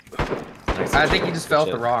 Nice. I think he just Good fell off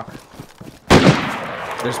shit. the rock.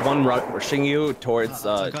 There's one rushing you towards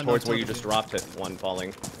I got towards knocked where you out just of dropped it. One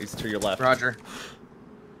falling. He's to your left. Roger.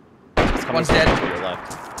 He's coming One's dead. To your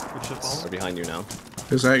left. Good shit, Or Paul. behind you now.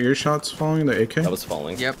 Is that your shots falling, the AK? That was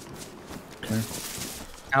falling. Yep. Okay.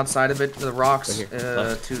 Outside of it, the rocks Right here,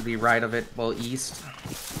 left. to the right of it, well, east.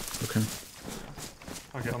 Okay.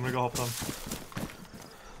 Okay, I'm gonna go help them.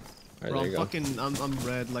 Alright, Bro, there you go. I'm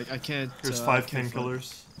red. Like I can't. Here's I 5 can't find-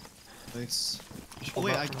 painkillers. Thanks. Just Oh hold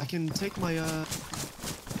wait, that for now. I can take my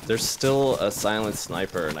There's still a silent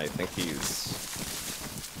sniper, and I think he's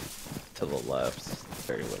to the left.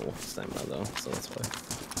 Very little stamina though, so that's why.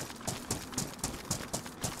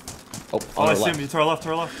 Oh, Oh, on I our see left. him. To our left, to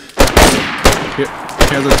our left. He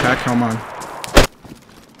has a tac helm on. Where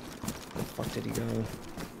the fuck did he go?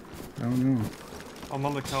 I don't know. I'm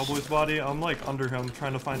on the cowboy's body. I'm like under him,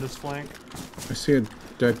 trying to find his flank. I see a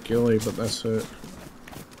dead ghillie, but that's it.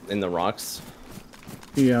 In the rocks?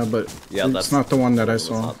 Yeah, but Yeah, it's that's not the one that I that's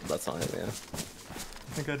saw. not, that's not him, yeah. I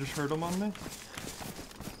think I just heard him on me.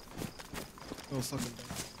 oh fucking.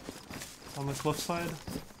 On the cliffside.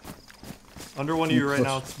 Under one of you right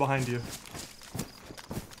now. It's behind you.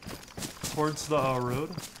 Towards the road.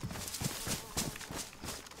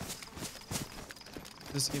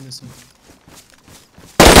 This game is so.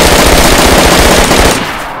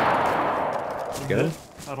 You Get him?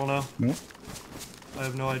 I don't know. No, I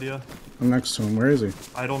have no idea. I'm next to him. Where is he?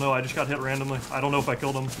 I don't know. I just got hit randomly. I don't know if I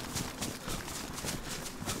killed him.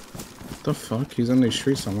 What the fuck? He's in these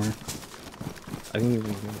trees somewhere. I didn't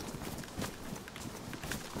even...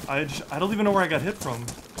 I don't even know where I got hit from.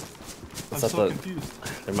 I'm that so the-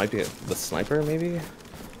 confused. There might be the sniper, maybe?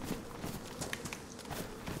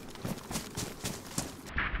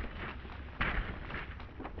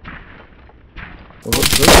 Well,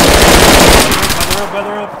 look, look. By the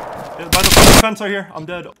road. Yeah, by the fucking fence right here. I'm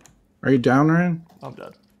dead. Are you down, Ryan? I'm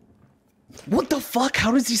dead. What the fuck?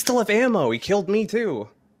 How does he still have ammo? He killed me too.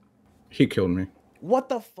 He killed me. What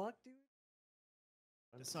the fuck, dude?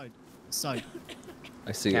 Side. Side.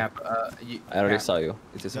 I see you. Cap, I already Cap, saw you.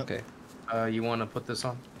 It is Yep. okay. you want to put this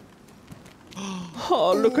on?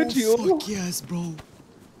 Oh, look at you. Fuck yes, bro.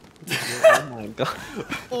 Oh my god.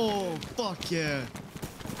 Oh fuck yeah.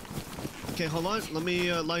 Okay, hold on. Let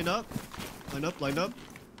me line up. Line up.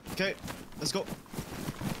 Okay, let's go.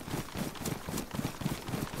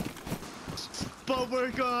 But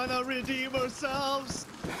we're gonna redeem ourselves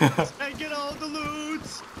and get all the loot.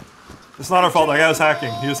 It's not our fault. That guy was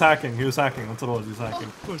hacking. He was hacking. That's what it was. He was hacking.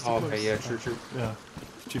 Of course, Oh, of course. okay, yeah, true. Yeah.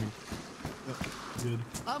 Cheating. Good.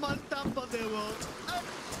 I'm on top of the world.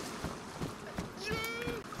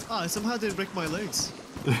 Ah, somehow they break my legs.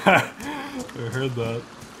 I heard that.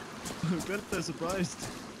 I'm kinda surprised.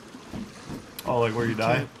 Oh, like where you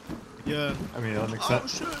die? Yeah. I mean, that makes Oh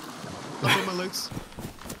sense. shit. I broke my legs.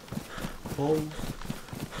 Oh.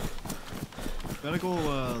 Gotta go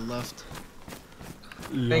left.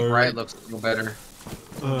 I think right looks a little better.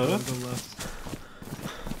 Uh, Gotta go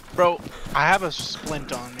left. Bro, I have a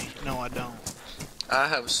splint on me. No, I don't. I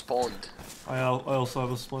have spawned. I also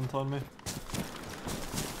have a splint on me.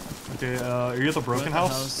 Okay, are you at the broken We're at the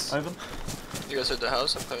house, house. Ivan? You guys at the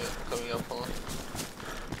house? I'm coming up. Hold on.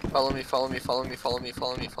 Follow me.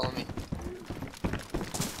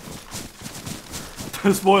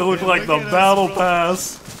 This boy looked Yeah, like the look at us, battle bro.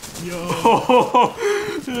 pass. Yo. Oh,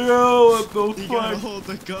 yo, what the You gotta fuck? hold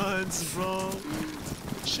the guns, bro. Battle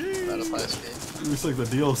Jeez. pass game. He looks like the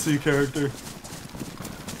DLC character.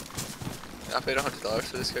 I paid $100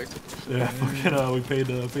 for this character. Yeah, fucking, we paid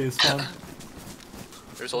his fun.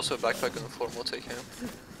 There's also a backpack on the floor. We'll take him.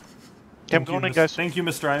 Okay, I'm going in, guys. Thank you,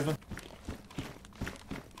 Mr. Ivan.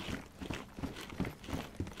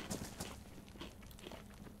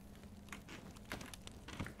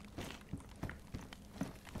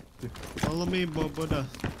 Follow me, Boboda.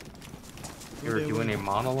 You were doing a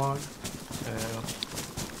monologue? Yeah.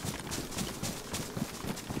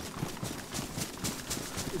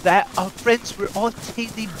 That our friends were all in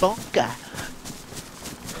the bunker.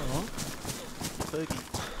 Oh.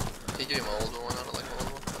 Boogie. Can you give me my older one? I don't like my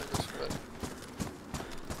older one. I just forgot.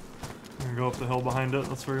 You can go up the hill behind it.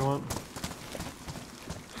 That's where you want.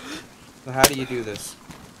 So how do you do this?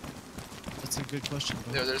 That's a good question,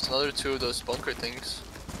 bro. Yeah, there's another 2 of those bunker things.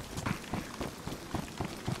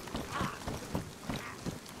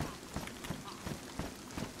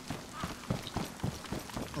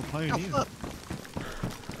 Oh, Pioneer.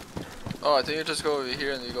 Oh, I think you just go over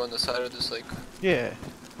here and you go on the side of this, like, Yeah.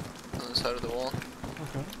 on the side of the wall.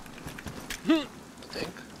 Okay. I think.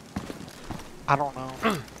 I don't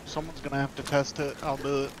know. Someone's gonna have to test it. I'll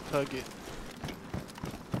do it. Tug it.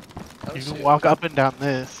 I don't You see can it. walk up and down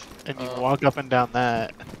this, and you can Oh. walk up and down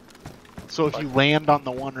that. So if you land on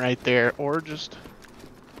the one right there, or just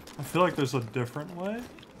I feel like there's a different way.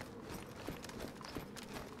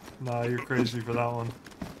 Nah, you're crazy for that one.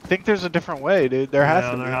 think there's a different way, dude. There has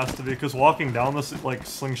Yeah, to there be. has to be, because walking down this, like,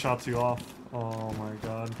 slingshots you off. Oh my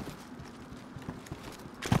god.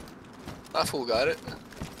 That fool got it.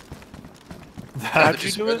 How'd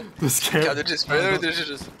you do it? This Yeah, can't. they just spray it or did you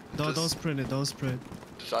just... don't sprint it. Don't sprint.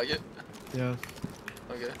 Drag it? Yeah.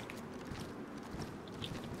 Okay.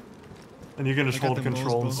 And you can just I got hold the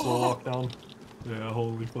control and nose, bro. slow walk down. Yeah,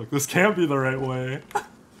 holy fuck. This can't be the right way.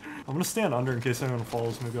 I'm gonna stand under in case anyone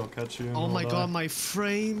falls. Maybe I'll catch you. And Oh I'll my die. god, my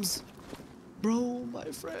frames. Bro, my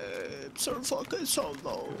frames are fucking so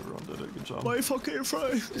low. Okay, Ron did it. Good job. My fucking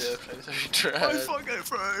frames. Yeah, if anything, you My drag. fucking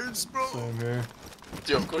frames, bro. Same here.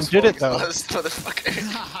 Dude, of course You did it, falling though. is fast,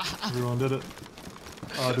 motherfucker. Everyone did it.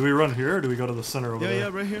 Do we run here or do we go to the center over Yeah, there? yeah,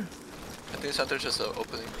 right here. I think center's just an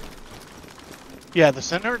opening. Yeah, the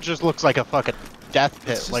center just looks like a fucking death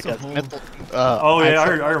pit, just like a a hole. missile. Oh yeah, I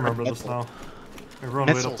said remember this missile- now. Everyone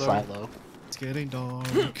wait Missile up there. silo. It's getting dark.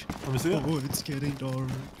 Let me see it. Oh, it's getting dark.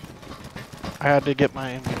 I had to get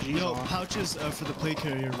my MVGs Yo, on. pouches for the plate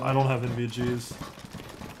carrier. I don't have NVGs.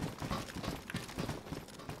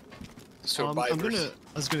 Survivors.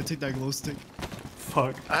 I was gonna take that glow stick.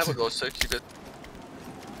 Fuck. I have a glow stick, you good?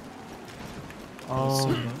 So,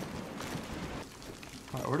 Alright,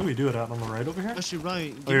 where do we do it at? On the right over here? actually,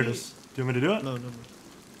 Ryan. Oh, here it is. Do you want me to do it? No, no.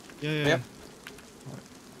 Yeah, yeah. Yep.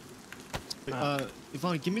 yeah.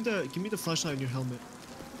 Yvonne, give me the flashlight and your helmet.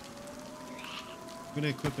 I'm gonna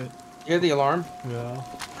equip it. You hear the alarm? Yeah.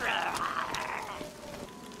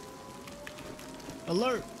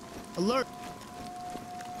 Alert! Alert!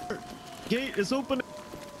 Gate is open.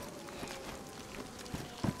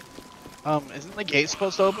 Isn't the gate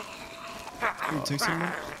supposed to open? Can you take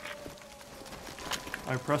someone?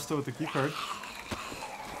 I pressed it with the key card.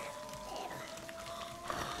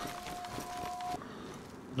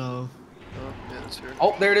 No. Oh, yeah, it's here.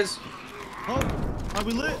 Oh, there it is. Oh, are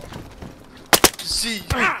we lit? See! Is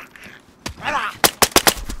there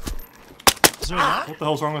a lock? What the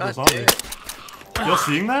hell's wrong with the God zombie? damn. Y'all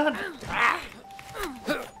seeing that?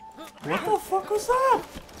 What the fuck was that?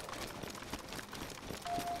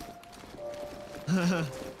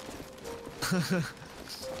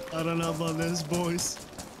 I don't know about this, boys.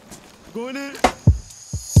 Going in.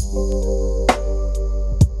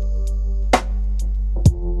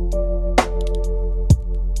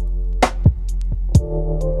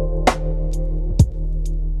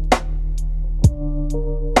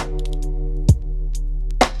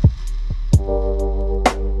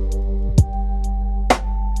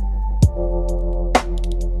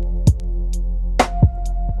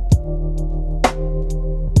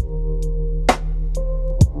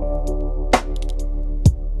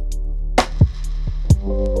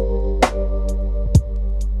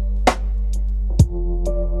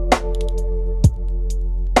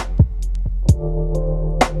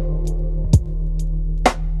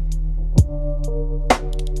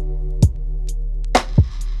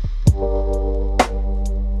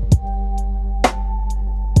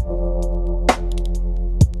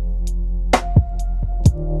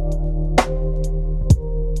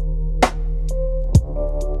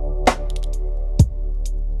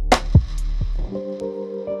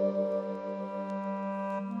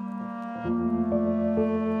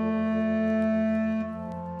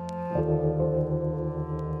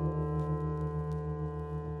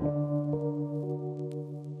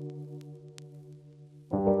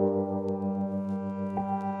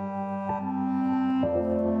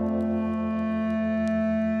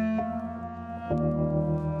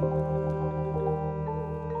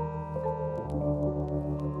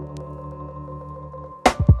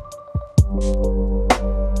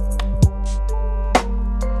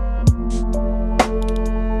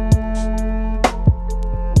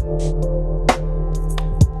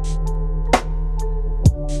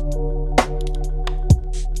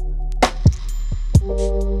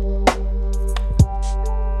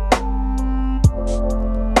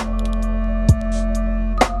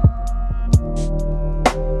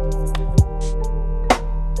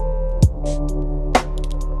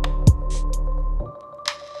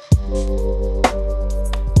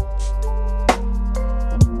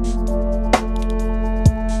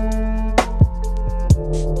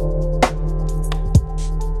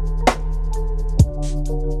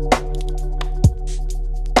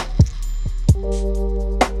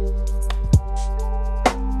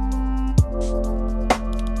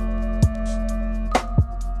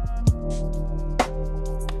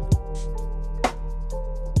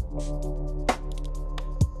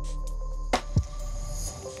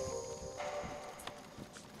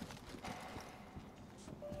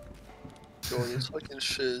 Yo, this fucking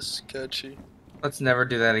shit is sketchy. Let's never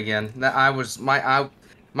do that again. My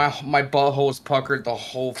butthole was puckered the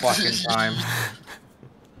whole fucking time.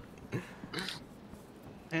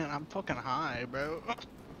 Man, I'm fucking high, bro.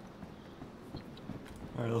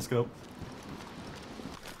 Alright, let's go.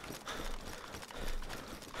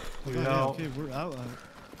 Oh, We yeah, out. okay, we're out.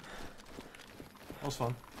 That was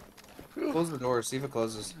fun. Close the door, see if it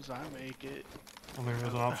closes. As I make it. I don't think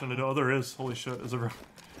there's an option to do. Oh, there is. Holy shit. Is it?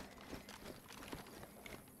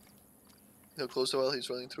 He'll close it while he's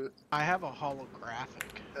running through it. I have a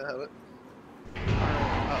holographic. I have it.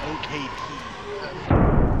 Or OKT.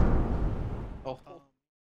 Oh.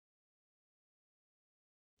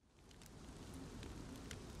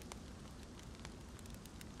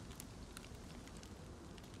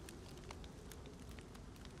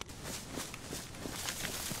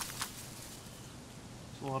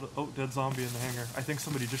 There's a lot of... Oh, dead zombie in the hangar. I think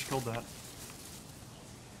somebody just killed that.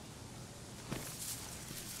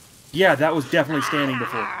 Yeah, that was definitely standing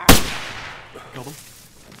before. Killed him.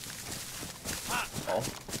 Oh.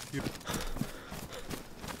 You...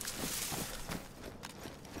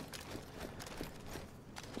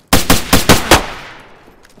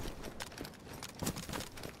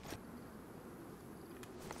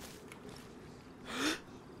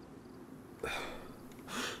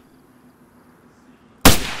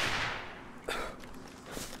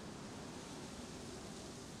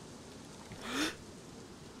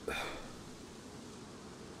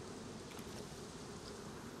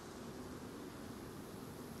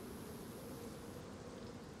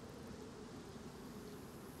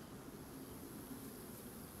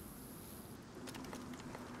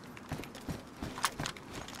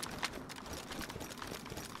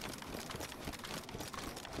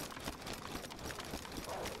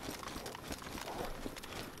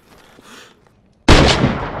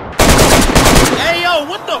 Hey yo,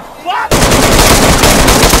 what the fuck?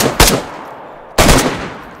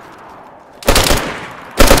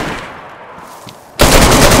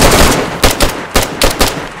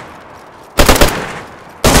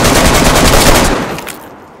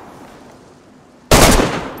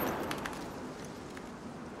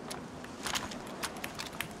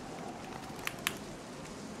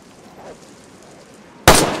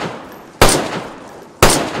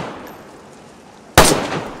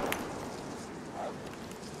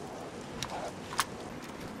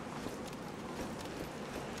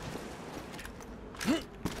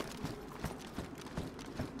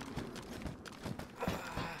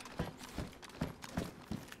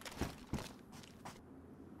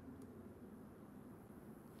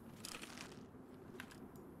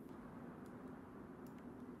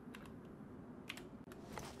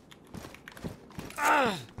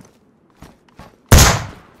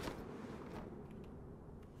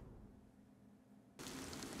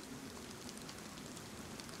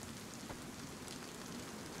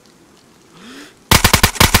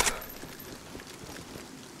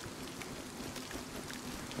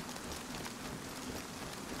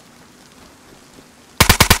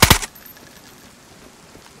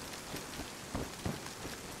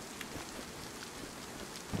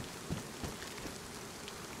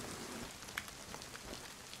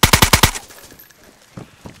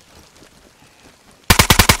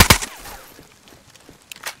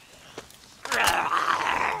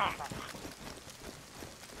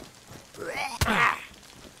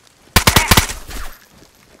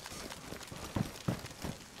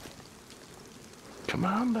 Come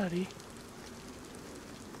on, buddy.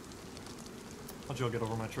 How'd you get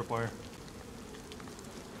over my tripwire?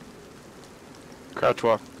 Crouch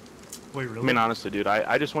walk. Wait, really? I mean, honestly, dude,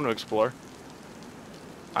 I just want to explore.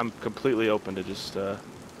 I'm completely open to just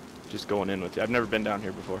going in with you. I've never been down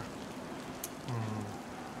here before. I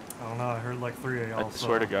don't know. I heard like 3 of y'all. I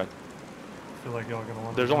swear to God. I feel like y'all gonna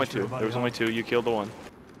want. There's only 2. There was only 2. You killed the one.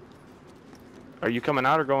 Are you coming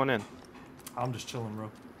out or going in? I'm just chilling, bro.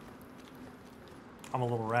 I'm a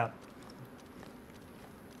little rat.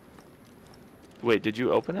 Wait, did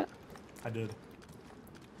you open it? I did.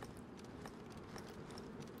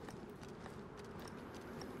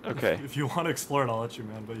 Okay. If you want to explore it, I'll let you,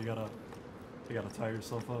 man. But you gotta tie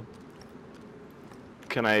yourself up.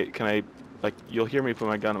 Can I, like, you'll hear me put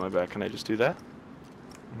my gun on my back. Can I just do that?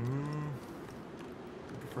 I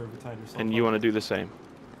prefer to tie yourself And up. you want to do the same?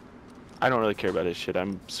 I don't really care about his shit.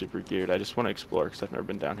 I'm super geared. I just want to explore because I've never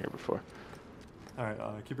been down here before. Alright,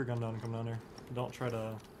 keep your gun down and come down here. Don't try to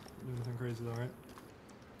do anything crazy though, right?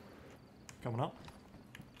 Coming up.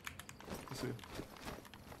 I see you.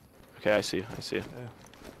 Okay, I see you. I see you.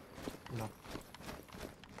 Yeah. No.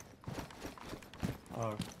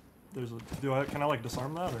 Can I like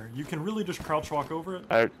disarm that, or you can really just crouch walk over it?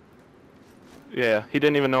 Yeah, he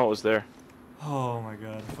didn't even know it was there. Oh my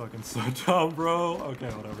god, fucking so dumb, bro. Okay,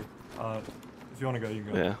 whatever. If you want to go, you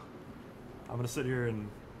can go. Yeah. I'm gonna sit here and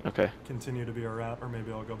continue to be a rat, or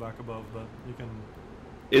maybe I'll go back above, but you can...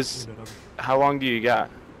 How long do you got?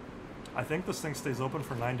 I think this thing stays open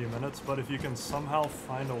for 90 minutes, but if you can somehow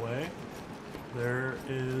find a way, there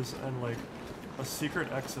is a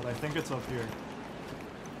secret exit. I think it's up here.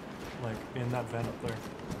 Like, in that vent up there.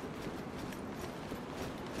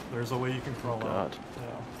 There's a way you can crawl out. Yeah.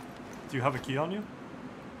 Do you have a key on you?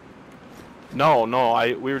 No,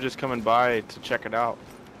 we were just coming by to check it out.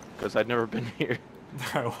 Because I'd never been here.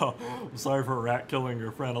 Alright, well, I'm sorry for rat killing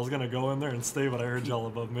your friend. I was gonna go in there and stay, but I heard y'all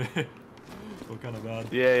above me. Feel kind of bad.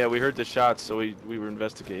 Yeah, we heard the shots, so we were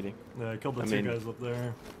investigating. Yeah, I killed the two guys up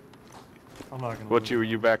there. I'm not gonna. Were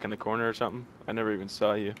you back in the corner or something? I never even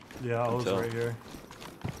saw you. Yeah, I was right here.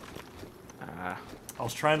 Ah. I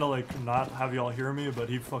was trying to like not have y'all hear me, but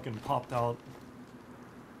he fucking popped out.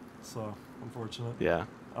 So unfortunate. Yeah.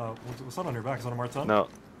 What's that on your back? Is that a Martin? No.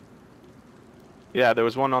 Yeah, there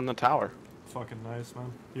was one on the tower. Fucking nice,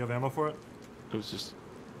 man. You have ammo for it? It was just.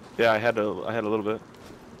 Yeah, I had a little bit.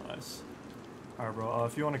 Nice. Alright, bro.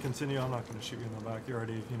 If you want to continue, I'm not gonna shoot you in the back. You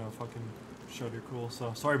already, you know, fucking showed you're cool.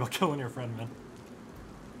 So sorry about killing your friend, man.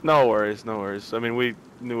 No worries, no worries. I mean, we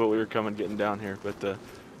knew what we were getting down here, but all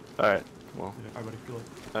right. Well. Yeah, alright, buddy. Good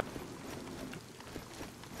luck.